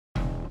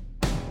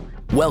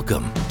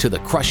Welcome to the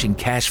Crushing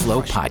Cash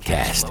Flow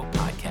Podcast,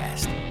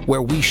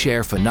 where we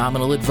share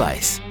phenomenal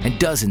advice and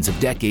dozens of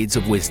decades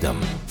of wisdom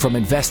from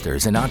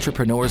investors and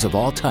entrepreneurs of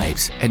all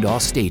types and all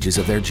stages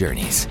of their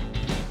journeys.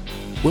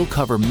 We'll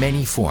cover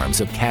many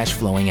forms of cash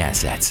flowing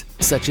assets,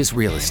 such as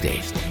real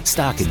estate,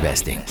 stock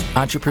investing,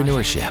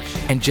 entrepreneurship,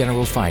 and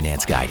general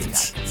finance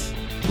guidance.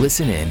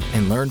 Listen in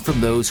and learn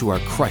from those who are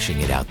crushing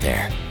it out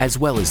there, as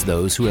well as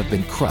those who have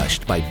been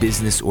crushed by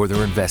business or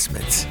their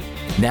investments.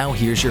 Now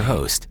here's your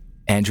host,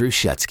 Andrew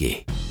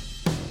Shutsky.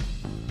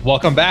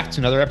 Welcome back to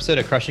another episode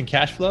of Crushing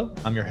Cash Flow.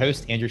 I'm your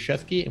host, Andrew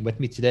Shutsky, and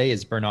with me today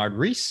is Bernard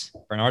Reese.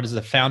 Bernard is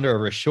the founder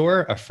of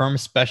Resure, a firm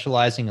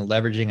specializing in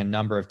leveraging a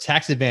number of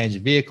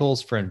tax-advantaged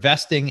vehicles for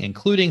investing,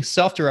 including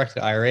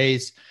self-directed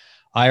IRAs,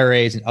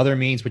 and other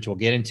means, which we'll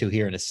get into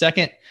here in a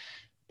second.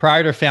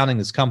 Prior to founding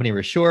this company,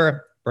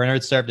 Resure,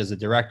 Bernard served as the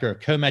director of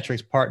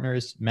Cometrics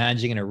Partners,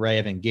 managing an array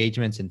of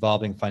engagements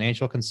involving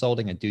financial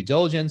consulting and due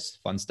diligence.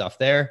 Fun stuff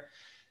there.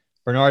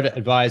 Bernard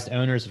advised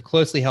owners of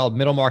closely held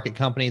middle market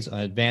companies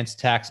on advanced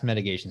tax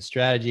mitigation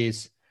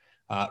strategies.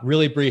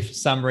 Really brief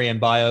summary and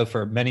bio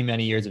for many,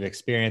 many years of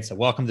experience. So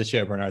welcome to the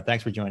show, Bernard.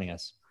 Thanks for joining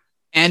us.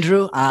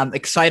 Andrew, I'm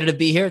excited to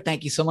be here.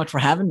 Thank you so much for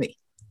having me.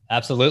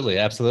 Absolutely.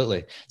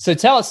 So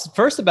tell us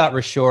first about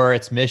Resure,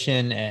 its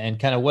mission, and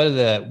kind of what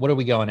are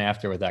we going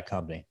after with that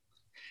company?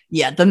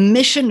 Yeah, the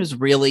mission is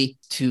really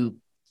to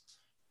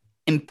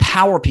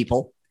empower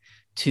people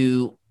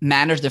to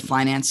manage their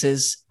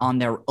finances on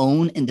their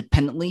own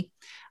independently.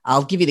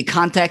 I'll give you the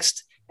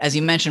context. As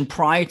you mentioned,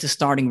 prior to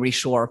starting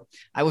Resure,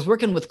 I was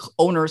working with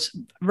owners,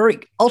 very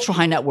ultra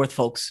high net worth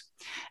folks,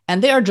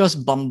 and they are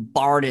just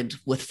bombarded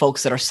with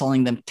folks that are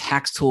selling them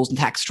tax tools and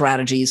tax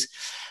strategies.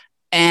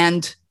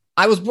 And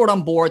I was brought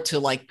on board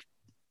to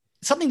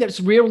something that's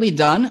rarely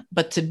done,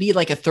 but to be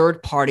like a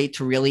third party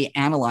to really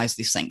analyze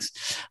these things.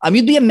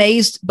 You'd be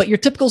amazed, but your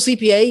typical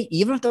CPA,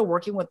 even if they're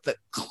working with the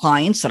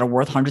clients that are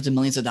worth hundreds of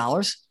millions of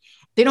dollars,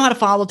 they know how to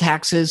file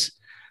taxes.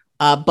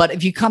 But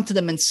if you come to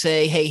them and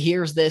say, hey,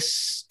 here's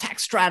this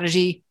tax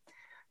strategy,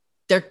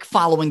 they're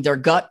following their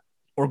gut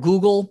or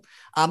Google.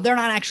 They're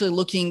not actually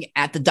looking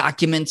at the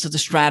documents of the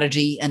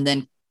strategy and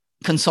then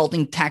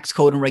consulting tax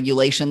code and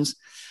regulations.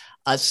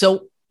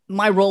 So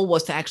my role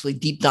was to actually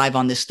deep dive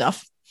on this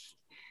stuff.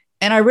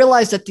 And I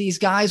realized that these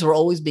guys were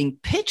always being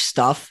pitched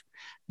stuff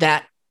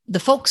that the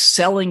folks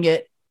selling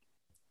it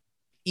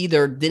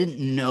either didn't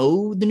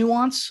know the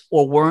nuance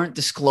or weren't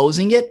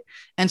disclosing it.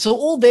 And so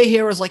all they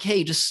hear is like,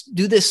 hey, just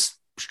do this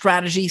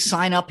strategy,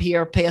 sign up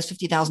here, pay us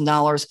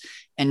 $50,000,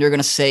 and you're going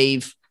to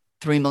save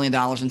 $3 million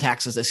in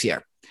taxes this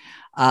year.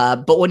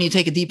 But when you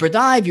take a deeper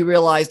dive, you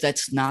realize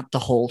that's not the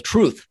whole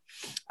truth.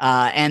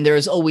 And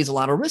there's always a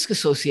lot of risk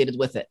associated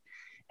with it.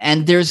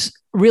 And there's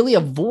really a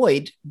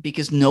void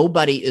because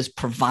nobody is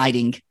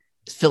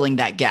filling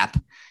that gap.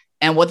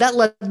 And what that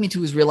led me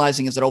to is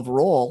realizing is that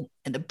overall,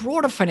 and the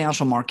broader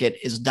financial market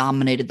is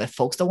dominated by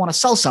folks that want to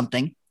sell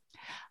something.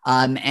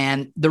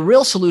 And the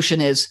real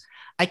solution is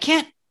I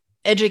can't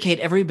educate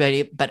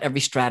everybody about every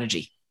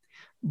strategy,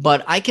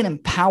 but I can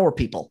empower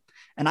people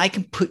and I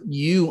can put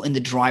you in the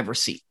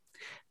driver's seat.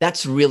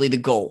 That's really the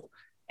goal.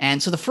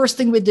 And so the first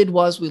thing we did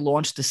was we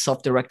launched the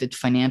self-directed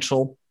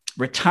financial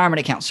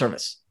retirement account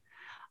service.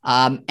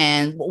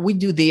 And what we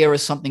do there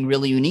is something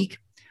really unique.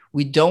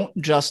 We don't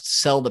just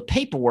sell the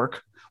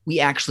paperwork, we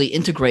actually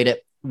integrate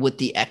it with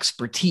the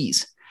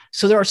expertise.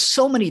 So there are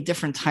so many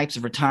different types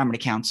of retirement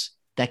accounts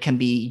that can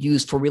be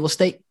used for real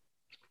estate.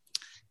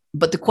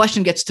 But the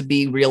question gets to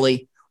be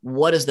really,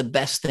 what is the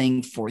best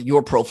thing for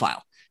your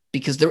profile?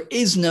 Because there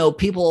is no,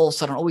 people all of a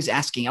sudden are always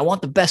asking, I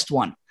want the best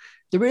one.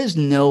 There is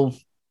no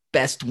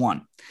best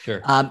one.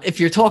 Sure. If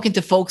you're talking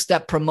to folks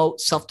that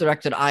promote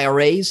self-directed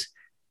IRAs,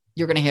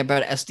 you're going to hear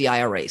about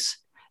SDIRAs.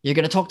 You're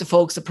going to talk to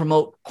folks that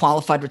promote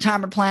qualified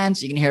retirement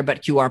plans. You're going to hear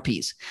about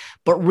QRPs.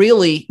 But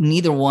really,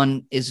 neither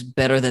one is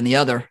better than the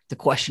other. The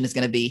question is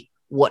going to be,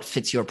 what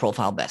fits your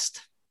profile best?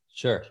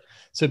 Sure.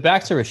 So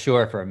back to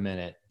Resure for a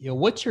minute.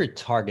 What's your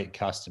target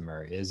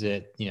customer? Is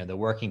it, the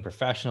working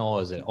professional?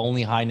 Is it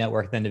only high net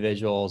worth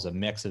individuals, a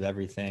mix of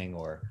everything?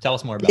 Or tell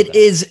us more about that. It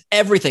is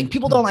everything.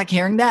 People don't like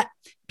hearing that.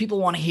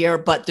 People want to hear,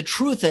 but the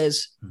truth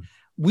is,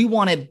 we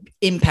want to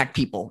impact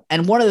people.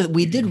 And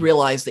we did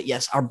realize that,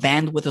 yes, our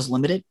bandwidth is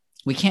limited.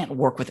 We can't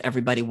work with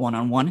everybody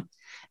one-on-one.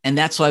 And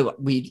that's why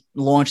we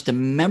launched a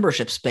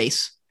membership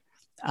space,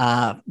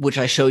 which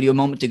I showed you a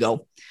moment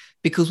ago,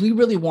 because we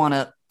really want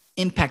to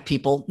impact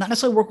people, not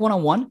necessarily work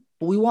one-on-one,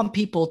 but we want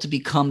people to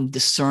become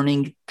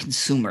discerning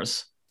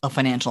consumers of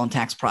financial and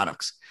tax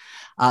products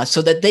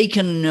so that they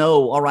can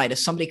know, all right, if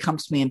somebody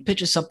comes to me and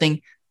pitches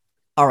something,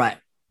 all right,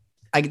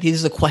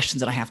 these are the questions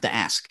that I have to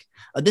ask.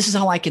 This is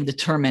how I can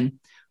determine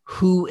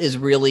who is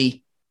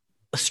really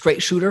a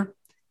straight shooter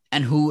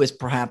and who is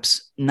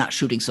perhaps not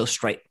shooting so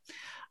straight.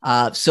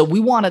 So we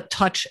want to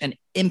touch and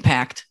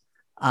impact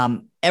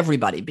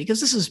everybody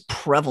because this is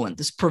prevalent,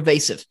 this is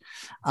pervasive.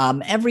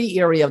 Every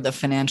area of the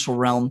financial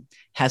realm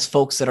has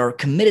folks that are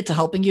committed to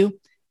helping you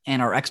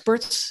and are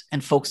experts,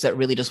 and folks that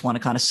really just want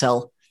to kind of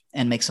sell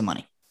and make some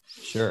money.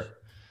 Sure.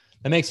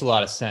 That makes a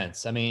lot of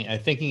sense. I mean,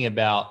 thinking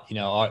about, a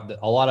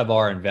lot of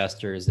our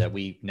investors that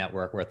we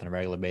network with on a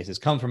regular basis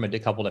come from a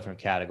couple different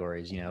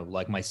categories.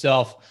 Like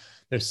myself,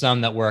 there's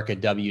some that work a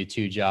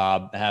W-2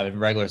 job, have a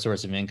regular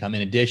source of income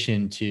in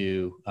addition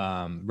to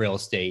real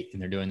estate,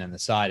 and they're doing that on the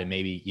side. And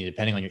maybe,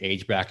 depending on your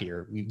age bracket,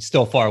 you're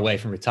still far away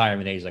from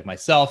retirement age, like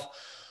myself,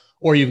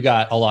 or you've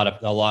got a lot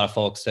of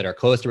folks that are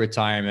close to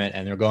retirement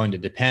and they're going to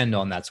depend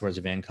on that source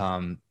of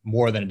income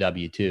more than a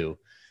W-2.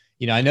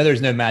 I know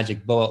there's no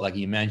magic bullet like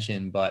you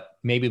mentioned, but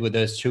maybe with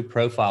those two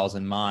profiles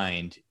in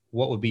mind,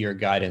 what would be your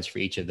guidance for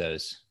each of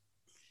those?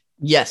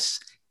 Yes,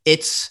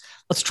 let's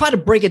try to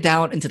break it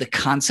down into the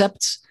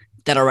concepts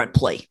that are at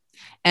play.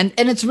 And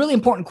it's a really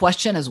important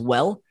question as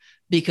well,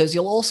 because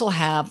you'll also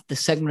have the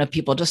segment of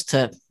people, just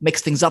to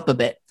mix things up a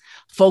bit,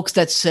 folks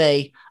that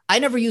say, I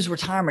never use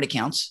retirement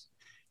accounts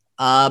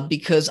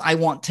because I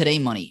want today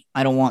money.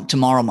 I don't want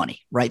tomorrow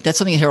money, right? That's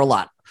something I hear a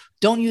lot.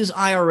 Don't use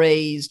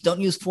IRAs, don't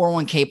use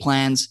 401k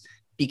plans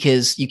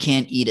because you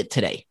can't eat it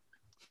today.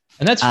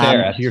 And that's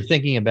fair. If you're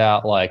thinking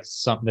about like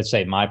let's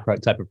say my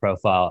type of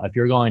profile, if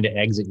you're going to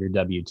exit your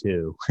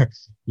W-2,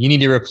 you need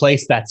to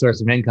replace that source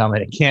of income,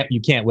 and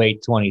you can't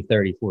wait 20,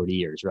 30, 40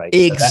 years, right?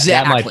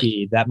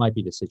 Exactly. So that might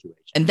be the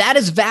situation. And that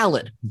is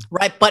valid,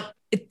 right? But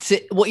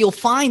what you'll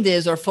find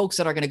are folks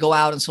that are going to go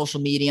out on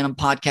social media and on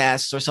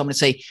podcasts or someone to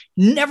say,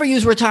 never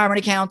use retirement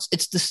accounts.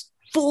 It's this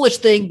foolish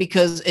thing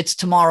because it's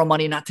tomorrow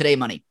money, not today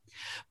money.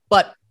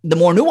 But the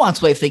more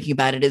nuanced way of thinking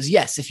about it is,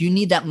 yes, if you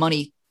need that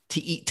money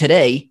to eat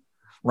today,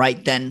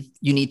 right, then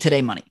you need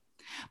today money.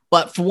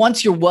 But for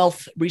once your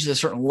wealth reaches a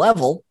certain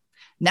level,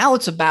 now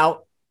it's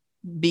about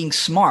being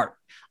smart.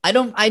 I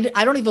don't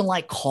even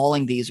like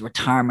calling these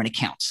retirement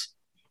accounts.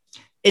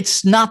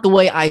 It's not the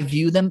way I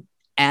view them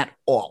at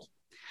all,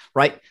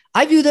 right?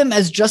 I view them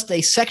as just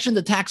a section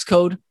of the tax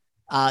code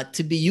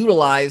to be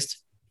utilized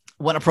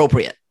when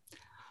appropriate,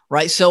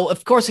 right? So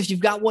of course, if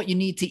you've got what you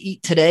need to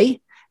eat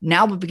today,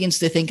 now it begins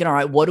to thinking, all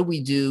right, what do we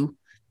do?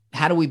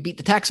 How do we beat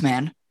the tax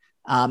man?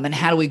 And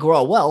how do we grow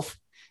our wealth?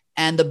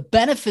 And the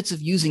benefits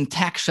of using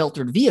tax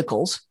sheltered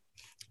vehicles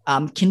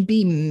can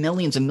be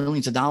millions and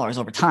millions of dollars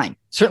over time.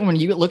 Certainly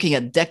when you're looking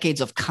at decades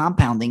of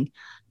compounding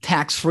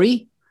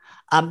tax-free,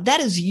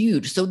 that is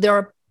huge. So there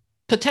are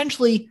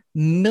potentially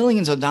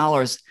millions of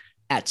dollars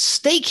at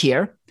stake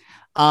here.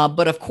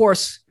 But of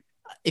course,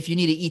 if you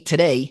need to eat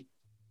today,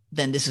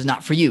 then this is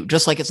not for you.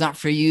 Just like it's not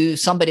for you.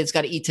 Somebody that's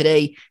got to eat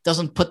today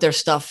doesn't put their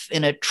stuff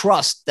in a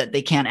trust that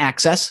they can't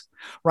access,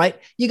 right?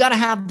 You got to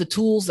have the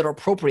tools that are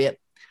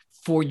appropriate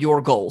for your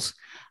goals.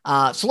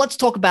 So let's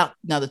talk about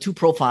now the two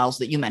profiles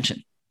that you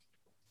mentioned.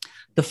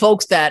 The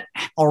folks that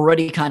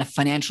already kind of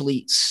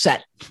financially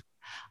set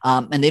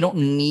and they don't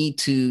need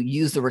to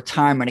use the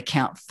retirement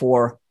account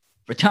for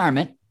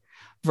retirement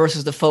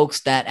versus the folks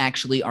that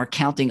actually are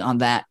counting on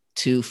that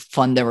to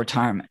fund their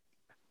retirement.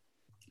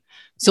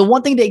 So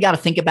one thing that you got to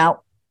think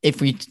about if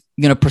you're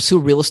going to pursue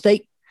real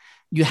estate,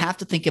 you have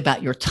to think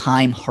about your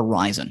time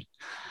horizon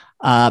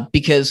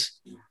because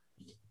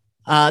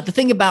the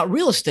thing about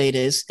real estate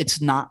is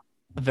it's not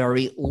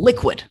very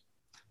liquid.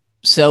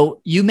 So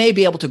you may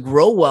be able to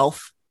grow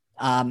wealth,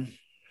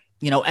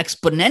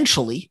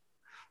 exponentially,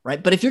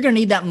 right? But if you're going to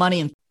need that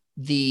money and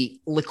the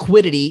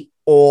liquidity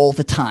all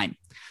the time.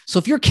 So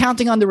if you're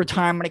counting on the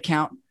retirement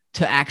account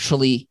to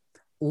actually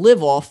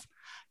live off,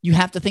 you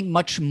have to think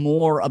much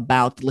more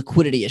about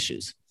liquidity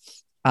issues.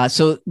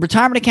 So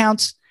retirement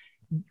accounts,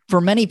 for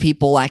many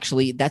people,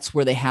 actually, that's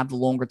where they have the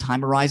longer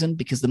time horizon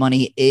because the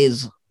money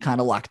is kind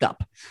of locked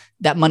up.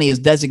 That money is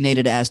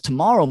designated as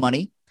tomorrow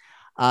money.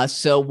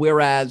 So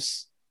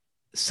whereas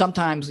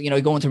sometimes,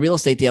 you go into a real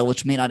estate deal,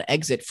 which may not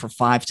exit for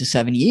 5 to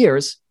 7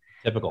 years,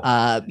 typical,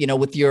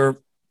 with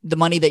the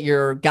money that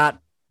you're got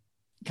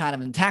kind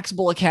of in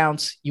taxable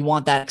accounts, you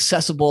want that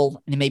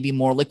accessible and it may be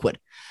more liquid.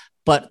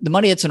 But the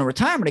money that's in a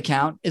retirement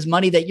account is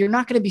money that you're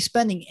not going to be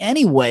spending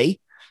anyway.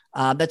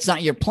 That's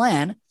not your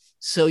plan.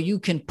 So you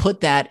can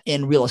put that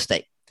in real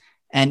estate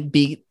and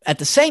be at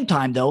the same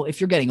time, though, if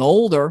you're getting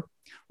older,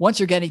 once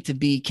you're getting to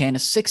be kind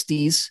of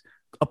 60s,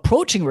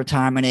 approaching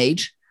retirement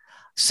age,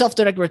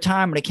 self-directed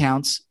retirement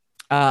accounts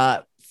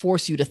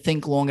force you to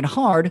think long and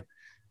hard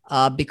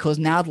because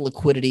now the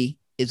liquidity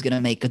is going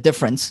to make a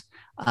difference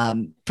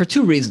for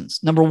two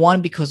reasons. Number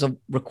one, because of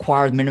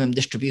required minimum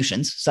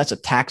distributions. So that's a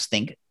tax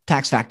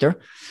factor.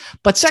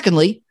 But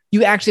secondly,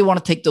 you actually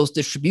want to take those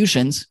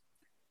distributions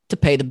to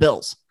pay the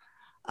bills.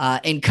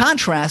 In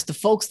contrast, the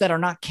folks that are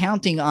not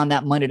counting on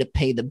that money to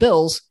pay the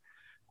bills,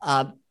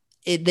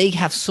 they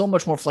have so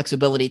much more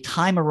flexibility.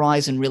 Time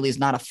horizon really is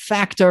not a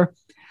factor.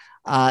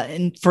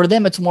 And for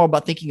them, it's more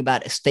about thinking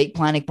about estate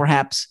planning,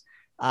 perhaps.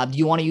 Do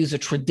you want to use a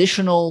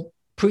traditional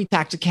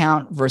pre-tax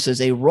account versus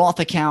a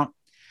Roth account?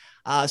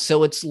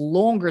 So it's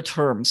longer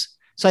terms.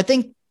 So I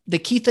think the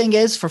key thing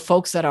is for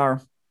folks that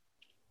are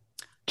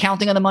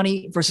counting on the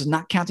money versus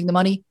not counting the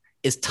money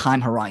is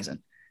time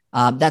horizon.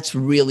 That's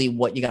really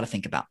what you got to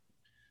think about.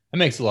 That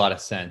makes a lot of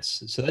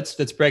sense. So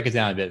let's break it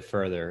down a bit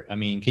further. I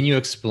mean, can you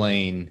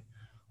explain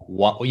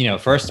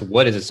first,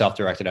 what is a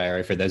self-directed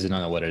IRA for those who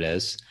don't know what it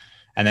is?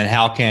 And then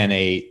how can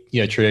a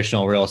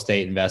traditional real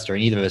estate investor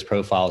in either of those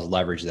profiles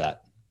leverage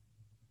that?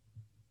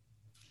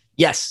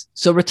 Yes.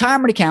 So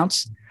retirement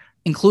accounts,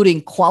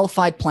 including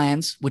qualified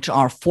plans, which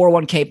are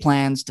 401k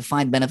plans,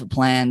 defined benefit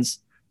plans,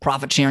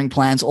 profit sharing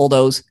plans, all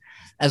those,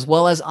 as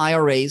well as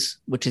IRAs,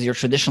 which is your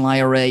traditional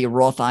IRA, your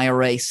Roth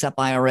IRA, SEP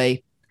IRA,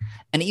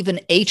 and even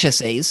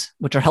HSAs,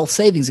 which are health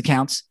savings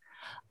accounts,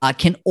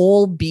 can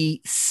all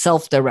be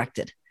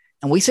self-directed.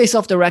 And we say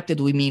self-directed,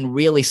 we mean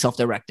really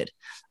self-directed.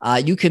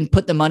 You can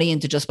put the money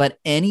into just about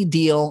any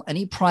deal,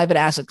 any private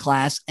asset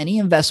class, any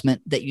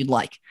investment that you'd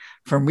like,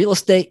 from real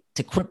estate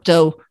to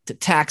crypto to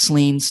tax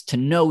liens to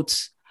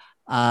notes,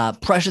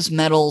 precious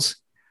metals,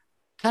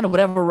 kind of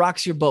whatever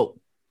rocks your boat.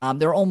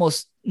 There are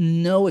almost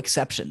no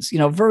exceptions,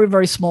 very,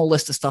 very small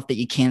list of stuff that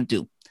you can't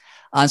do.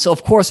 So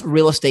of course,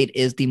 real estate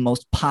is the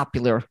most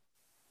popular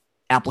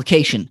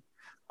application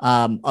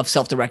of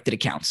self-directed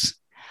accounts.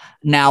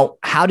 Now,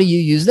 how do you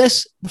use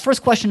this? The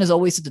first question is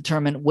always to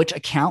determine which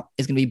account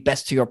is going to be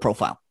best to your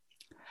profile.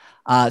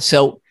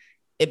 So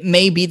it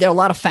may be, there are a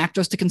lot of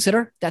factors to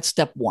consider. That's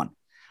step one.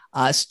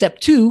 Step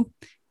two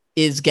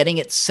is getting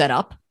it set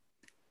up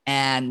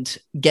and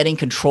getting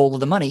control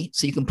of the money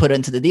so you can put it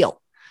into the deal.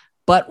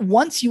 But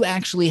once you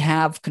actually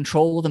have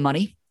control of the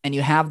money and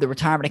you have the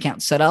retirement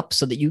account set up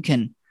so that you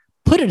can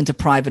put it into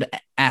private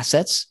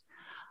assets,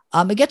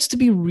 it gets to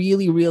be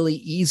really, really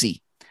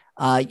easy.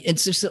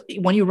 It's just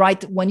when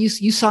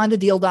you sign the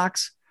deal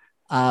docs,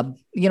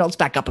 let's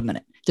back up a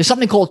minute. There's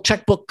something called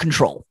checkbook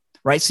control,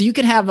 right? So you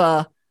can have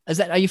are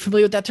you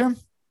familiar with that term?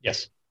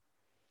 Yes,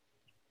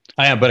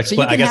 I am, but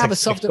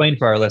explain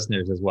for our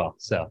listeners as well.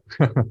 So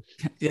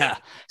yeah.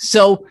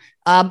 So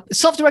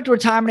self-directed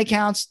retirement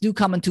accounts do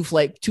come in two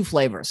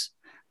flavors.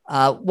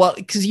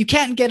 Because you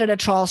can't get it at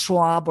Charles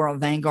Schwab or a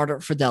Vanguard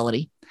or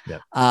Fidelity.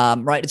 Yep.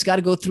 Right. It's got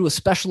to go through a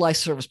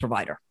specialized service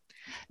provider.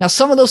 Now,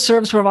 some of those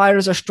service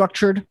providers are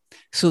structured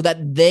so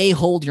that they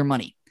hold your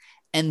money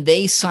and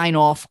they sign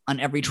off on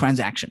every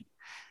transaction.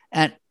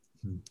 And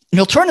an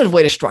alternative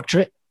way to structure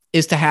it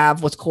is to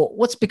have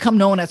what's become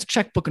known as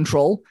checkbook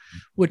control,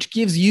 which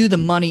gives you the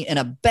money in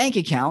a bank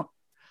account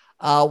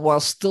while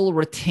still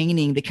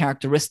retaining the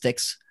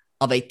characteristics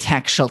of a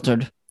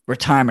tax-sheltered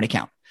retirement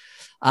account.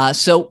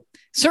 So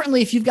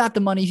certainly, if you've got the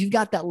money, if you've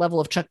got that level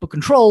of checkbook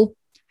control,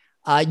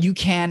 you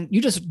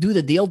just do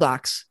the deal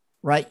docs.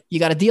 Right? You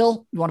got a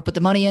deal, you want to put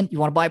the money in, you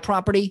want to buy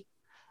property.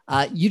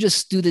 You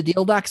just do the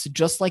deal docs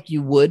just like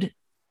you would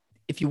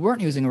if you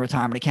weren't using a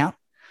retirement account.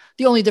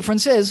 The only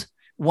difference is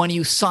when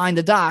you sign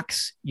the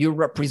docs, you're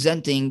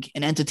representing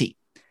an entity.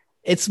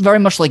 It's very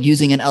much like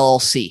using an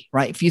LLC,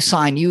 right? If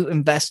you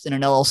invest in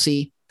an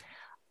LLC,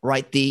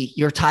 right?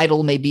 Your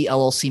title may be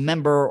LLC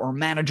member or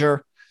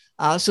manager.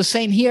 So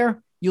same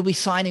here, you'll be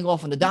signing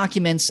off on the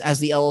documents as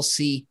the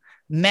LLC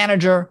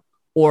manager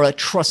or a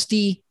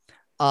trustee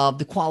of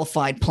the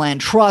qualified plan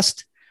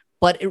trust,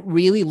 but it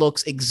really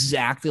looks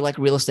exactly like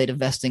real estate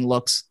investing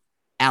looks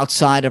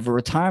outside of a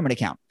retirement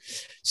account.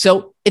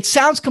 So it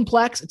sounds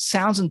complex, it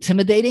sounds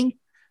intimidating,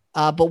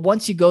 but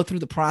once you go through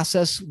the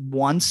process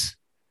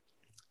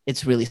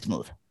it's really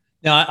smooth.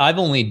 Now, I've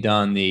only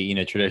done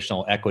the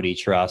traditional equity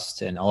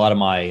trust, and a lot of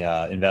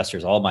my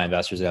investors, all of my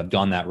investors that have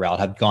gone that route,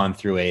 have gone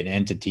through an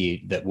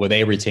entity where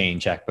they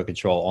retain checkbook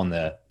control on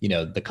the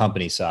the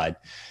company side.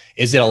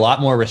 Is it a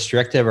lot more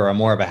restrictive or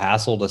more of a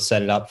hassle to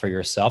set it up for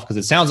yourself? Because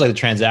it sounds like the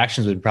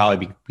transactions would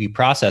probably be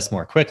processed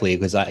more quickly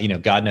because,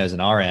 God knows on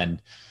our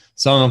end,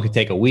 some of them could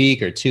take a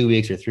week or 2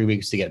 weeks or 3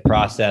 weeks to get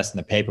processed and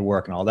the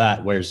paperwork and all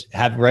that. Whereas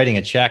writing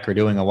a check or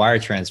doing a wire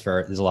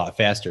transfer is a lot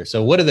faster.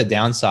 So what are the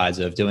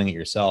downsides of doing it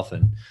yourself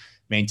and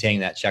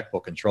maintaining that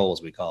checkbook control,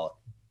 as we call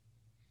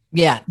it?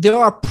 Yeah, there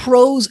are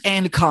pros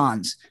and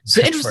cons.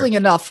 So interestingly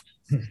enough,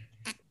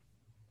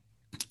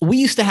 we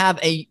used to have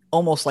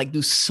almost like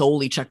do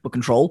solely checkbook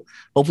control,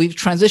 but we've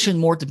transitioned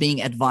more to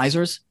being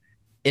advisors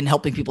in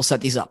helping people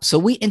set these up. So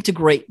we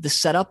integrate the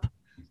setup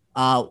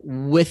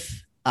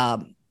with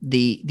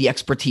the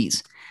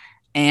expertise.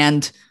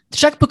 And the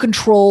checkbook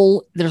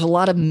control, there's a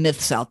lot of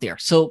myths out there.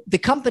 So the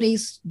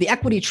companies, the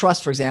equity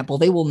trust, for example,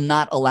 they will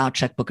not allow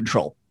checkbook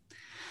control.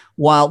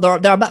 While there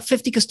are about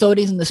 50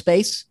 custodians in the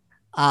space,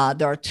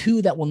 there are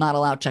 2 that will not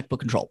allow checkbook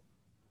control.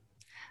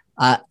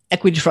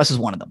 Equity trust is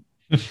one of them.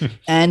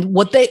 And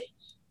what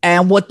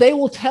they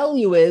will tell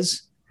you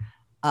is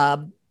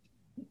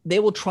they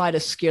will try to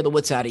scare the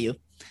wits out of you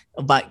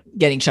about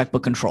getting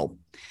checkbook control.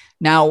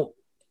 Now,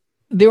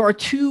 there are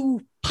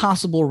 2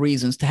 possible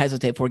reasons to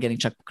hesitate for getting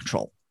checkbook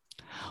control.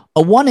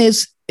 One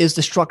is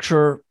the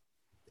structure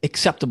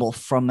acceptable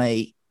from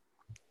a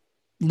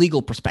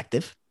legal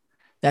perspective?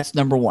 That's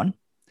number one.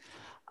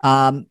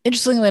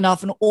 Interestingly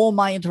enough, in all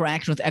my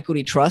interaction with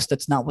equity trust,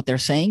 that's not what they're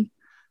saying.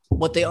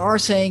 What they are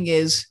saying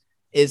is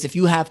if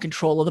you have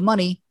control of the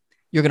money,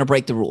 you're going to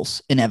break the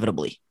rules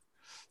inevitably.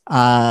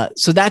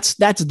 So that's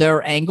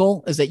their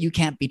angle, is that you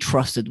can't be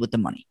trusted with the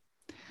money.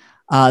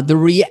 The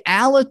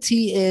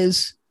reality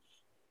is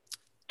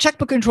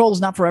checkbook control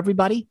is not for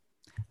everybody.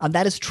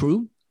 That is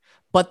true,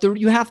 but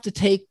you have to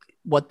take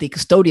what the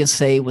custodians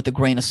say with a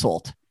grain of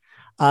salt,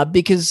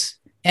 because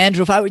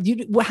Andrew, if I would,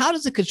 how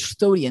does the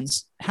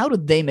custodians, how do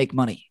they make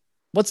money?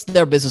 What's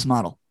their business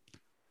model?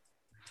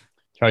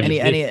 Charge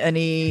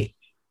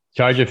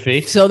a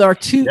fee. So there are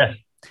two.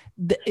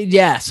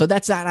 Yeah. So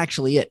that's not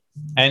actually it.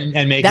 And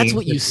making, that's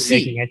what you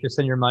see. Making interest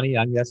in your money,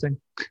 I'm guessing.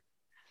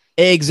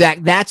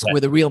 Exact. That's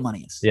where the real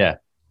money is. Yeah.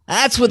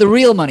 That's where the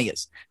real money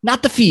is,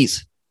 not the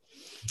fees.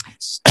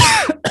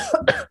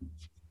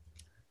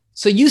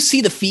 So you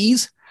see the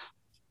fees.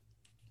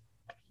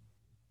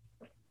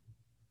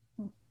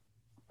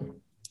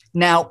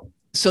 Now,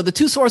 so the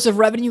two sources of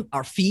revenue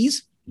are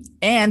fees,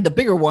 and the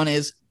bigger one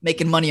is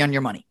making money on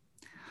your money,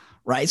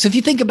 right? So if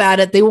you think about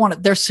it,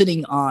 they're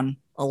sitting on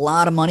a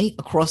lot of money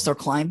across their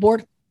client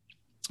board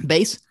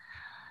base,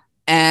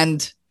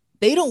 and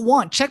they don't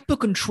want checkbook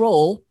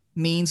control.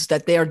 Means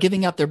that they are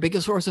giving up their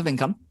biggest source of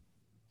income,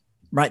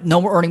 right?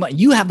 No more earning money.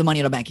 You have the money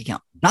in a bank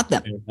account, not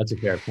them. That's a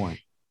fair point.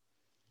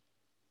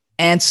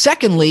 And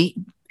secondly,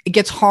 it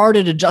gets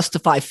harder to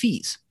justify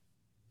fees,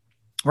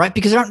 right?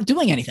 Because they're not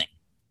doing anything.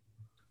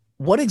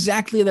 What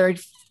exactly are they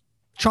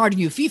charging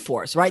you a fee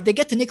for? Right? They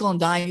get to nickel and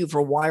dime you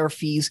for wire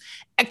fees,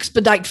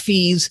 expedite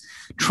fees,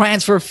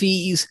 transfer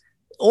fees,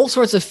 all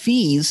sorts of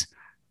fees.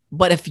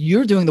 But if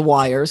you're doing the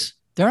wires,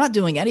 they're not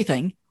doing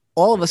anything.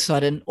 All of a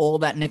sudden, all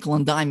that nickel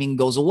and diming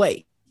goes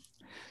away.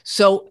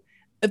 So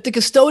if the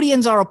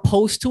custodians are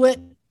opposed to it,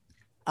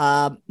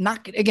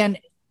 not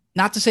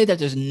to say that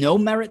there's no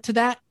merit to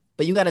that,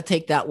 but you got to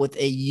take that with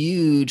a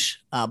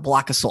huge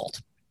block of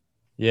salt.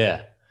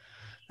 Yeah,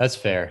 that's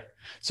fair.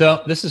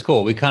 So this is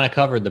cool. We kind of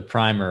covered the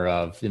primer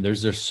of,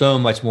 there's so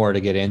much more to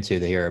get into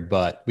here,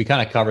 but we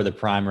kind of covered the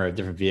primer of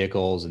different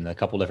vehicles and a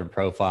couple different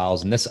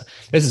profiles. And this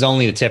is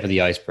only the tip of the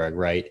iceberg,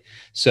 right?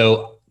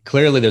 So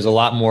clearly there's a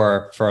lot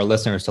more for our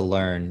listeners to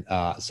learn.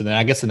 So then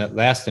I guess the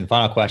last and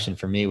final question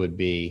for me would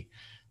be,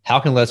 how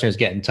can listeners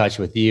get in touch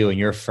with you and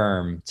your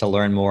firm to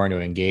learn more and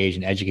to engage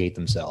and educate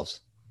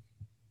themselves?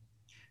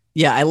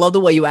 Yeah, I love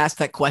the way you asked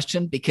that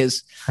question,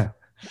 because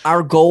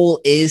our goal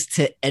is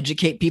to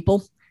educate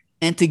people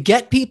and to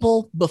get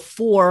people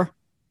before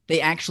they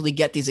actually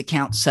get these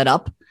accounts set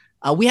up.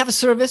 We have a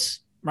service,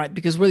 right?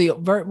 Because we're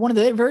one of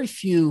the very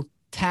few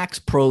tax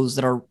pros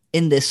that are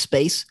in this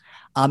space.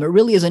 It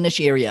really is a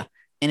niche area.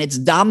 And it's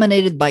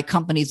dominated by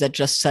companies that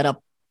just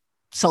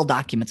sell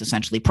documents,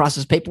 essentially,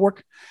 process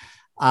paperwork.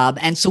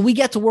 And so we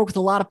get to work with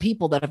a lot of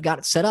people that have got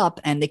it set up,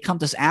 and they come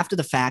to us after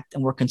the fact,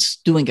 and we're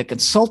doing a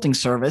consulting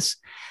service.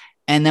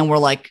 And then we're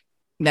like,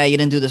 no, you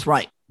didn't do this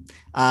right.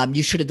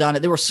 You should have done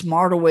it. There were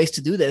smarter ways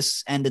to do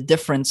this. And the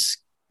difference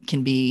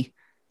can be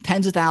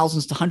tens of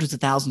thousands to hundreds of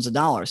thousands of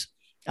dollars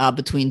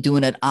between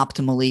doing it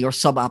optimally or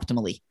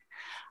suboptimally.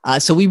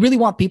 So we really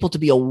want people to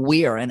be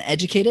aware and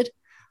educated.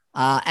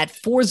 At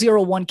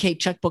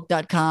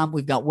 401kcheckbook.com,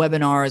 we've got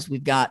webinars,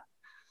 we've got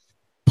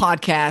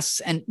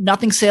podcasts, and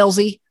nothing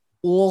salesy,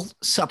 all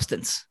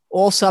substance,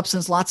 lots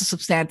of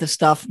substantive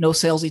stuff, no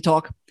salesy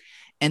talk.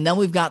 And then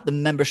we've got the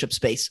membership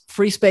space,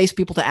 free space,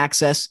 people to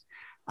access.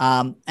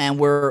 And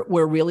we're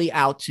really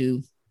out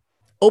to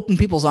open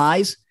people's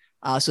eyes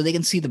so they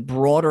can see the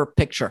broader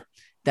picture.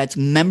 That's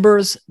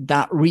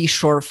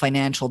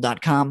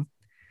members.resurefinancial.com.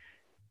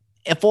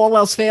 If all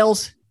else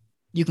fails,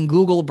 you can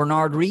Google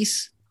Bernard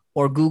Reese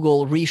or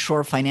Google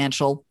Resure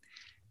Financial,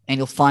 and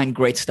you'll find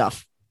great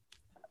stuff.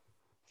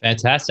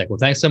 Fantastic. Well,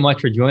 thanks so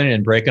much for joining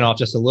and breaking off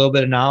just a little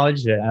bit of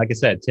knowledge. Like I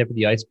said, tip of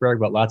the iceberg,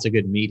 but lots of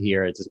good meat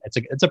here.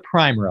 It's a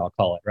primer, I'll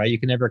call it, right? You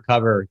can never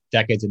cover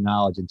decades of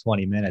knowledge in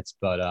 20 minutes,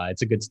 but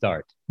it's a good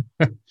start.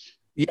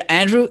 Yeah,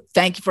 Andrew,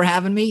 thank you for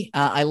having me.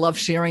 I love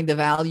sharing the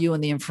value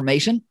and the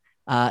information.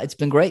 It's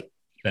been great.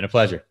 It's been a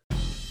pleasure.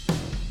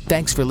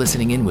 Thanks for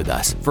listening in with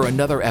us for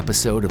another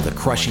episode of the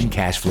Crushing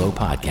Cash Flow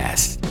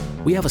podcast.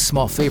 We have a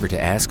small favor to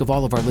ask of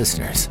all of our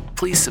listeners.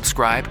 Please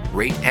subscribe,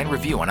 rate, and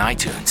review on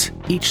iTunes.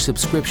 Each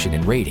subscription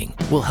and rating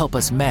will help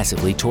us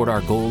massively toward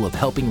our goal of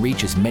helping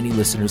reach as many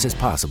listeners as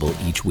possible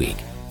each week.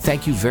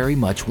 Thank you very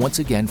much once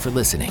again for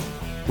listening.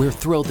 We're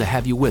thrilled to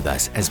have you with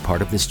us as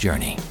part of this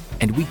journey,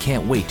 and we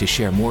can't wait to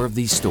share more of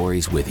these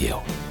stories with you.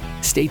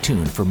 Stay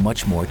tuned for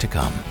much more to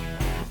come.